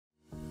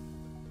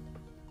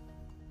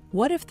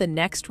What if the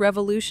next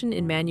revolution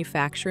in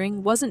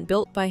manufacturing wasn't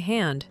built by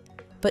hand,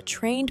 but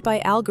trained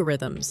by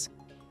algorithms?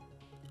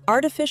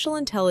 Artificial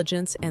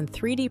intelligence and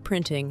 3D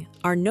printing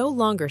are no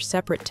longer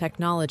separate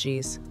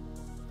technologies.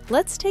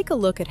 Let's take a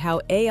look at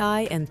how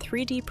AI and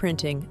 3D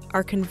printing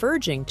are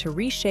converging to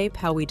reshape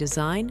how we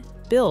design,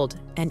 build,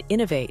 and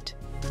innovate.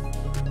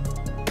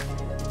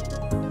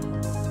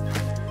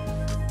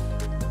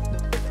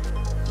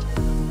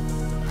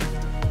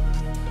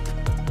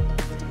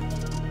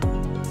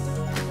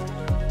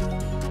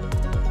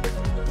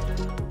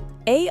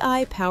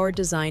 AI-powered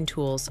design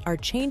tools are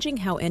changing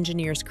how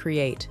engineers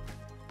create.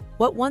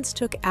 What once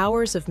took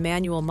hours of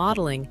manual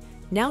modeling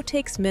now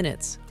takes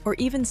minutes or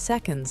even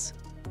seconds.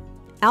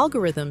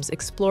 Algorithms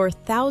explore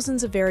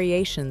thousands of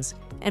variations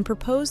and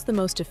propose the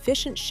most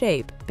efficient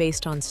shape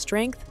based on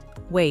strength,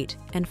 weight,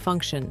 and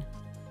function.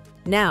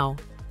 Now,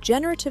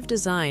 generative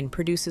design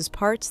produces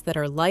parts that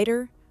are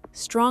lighter,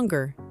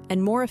 stronger,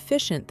 and more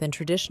efficient than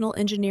traditional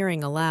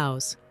engineering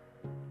allows.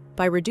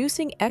 By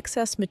reducing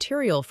excess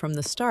material from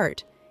the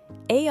start,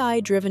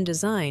 AI-driven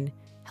design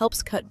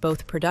helps cut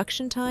both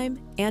production time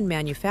and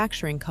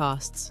manufacturing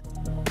costs.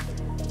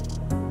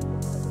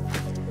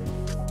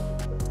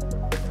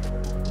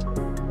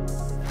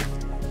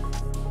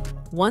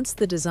 Once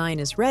the design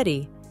is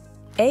ready,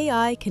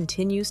 AI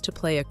continues to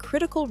play a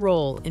critical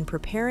role in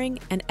preparing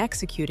and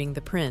executing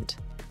the print.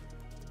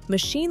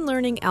 Machine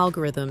learning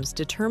algorithms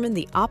determine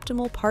the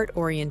optimal part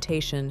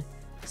orientation,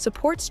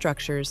 support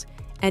structures,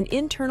 and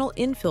internal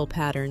infill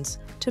patterns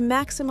to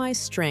maximize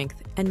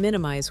strength and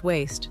minimize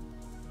waste.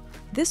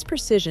 This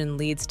precision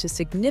leads to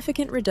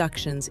significant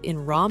reductions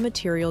in raw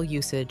material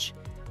usage,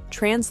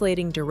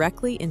 translating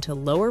directly into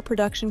lower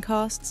production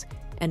costs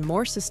and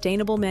more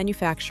sustainable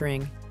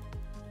manufacturing.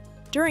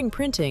 During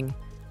printing,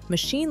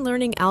 machine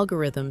learning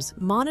algorithms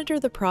monitor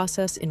the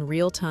process in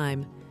real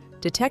time,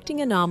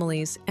 detecting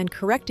anomalies and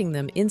correcting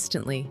them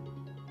instantly.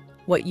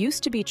 What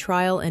used to be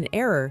trial and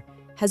error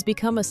has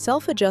become a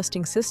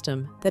self-adjusting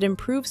system that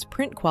improves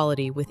print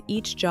quality with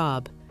each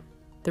job.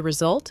 The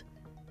result?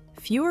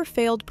 Fewer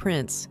failed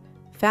prints,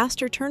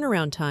 faster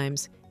turnaround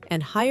times,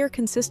 and higher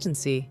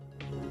consistency.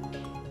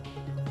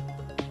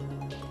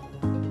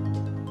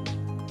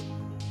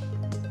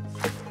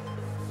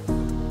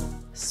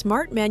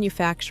 Smart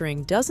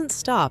manufacturing doesn't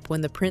stop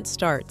when the print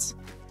starts.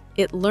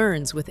 It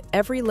learns with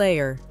every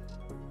layer.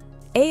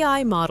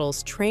 AI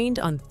models trained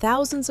on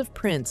thousands of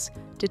prints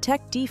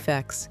detect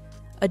defects,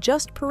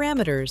 adjust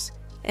parameters,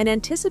 and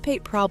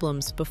anticipate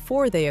problems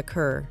before they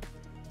occur.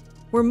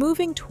 We're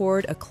moving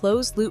toward a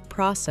closed-loop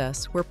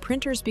process where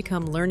printers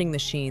become learning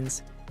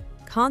machines,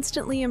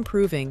 constantly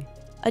improving,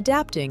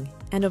 adapting,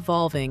 and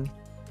evolving.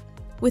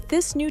 With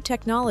this new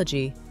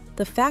technology,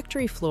 the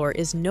factory floor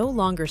is no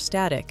longer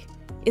static.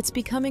 It's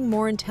becoming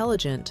more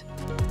intelligent.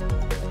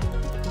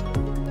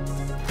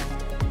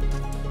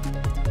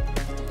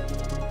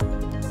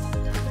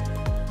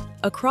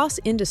 Across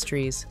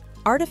industries,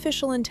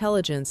 artificial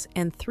intelligence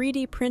and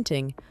 3D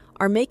printing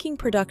are making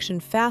production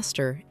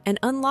faster and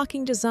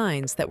unlocking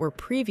designs that were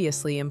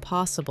previously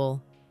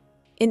impossible.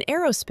 In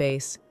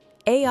aerospace,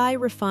 AI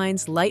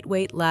refines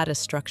lightweight lattice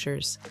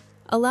structures,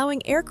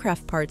 allowing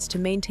aircraft parts to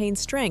maintain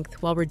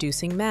strength while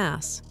reducing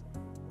mass.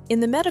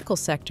 In the medical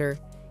sector,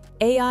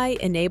 AI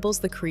enables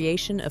the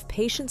creation of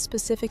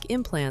patient-specific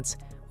implants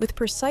with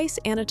precise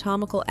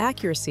anatomical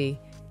accuracy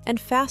and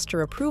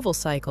faster approval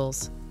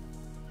cycles.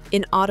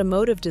 In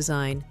automotive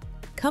design,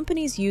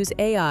 companies use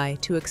AI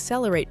to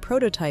accelerate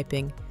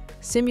prototyping,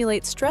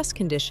 simulate stress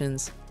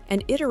conditions,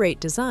 and iterate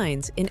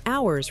designs in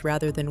hours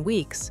rather than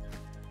weeks.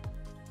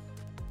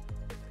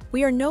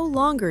 We are no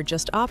longer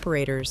just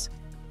operators.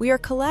 We are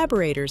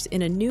collaborators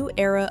in a new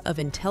era of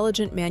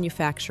intelligent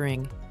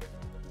manufacturing.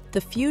 The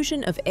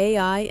fusion of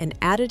AI and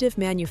additive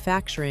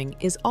manufacturing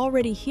is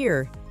already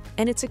here,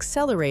 and it's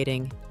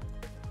accelerating.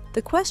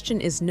 The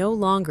question is no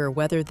longer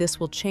whether this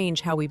will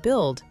change how we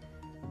build.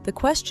 The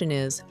question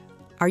is,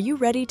 are you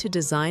ready to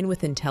design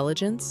with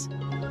intelligence?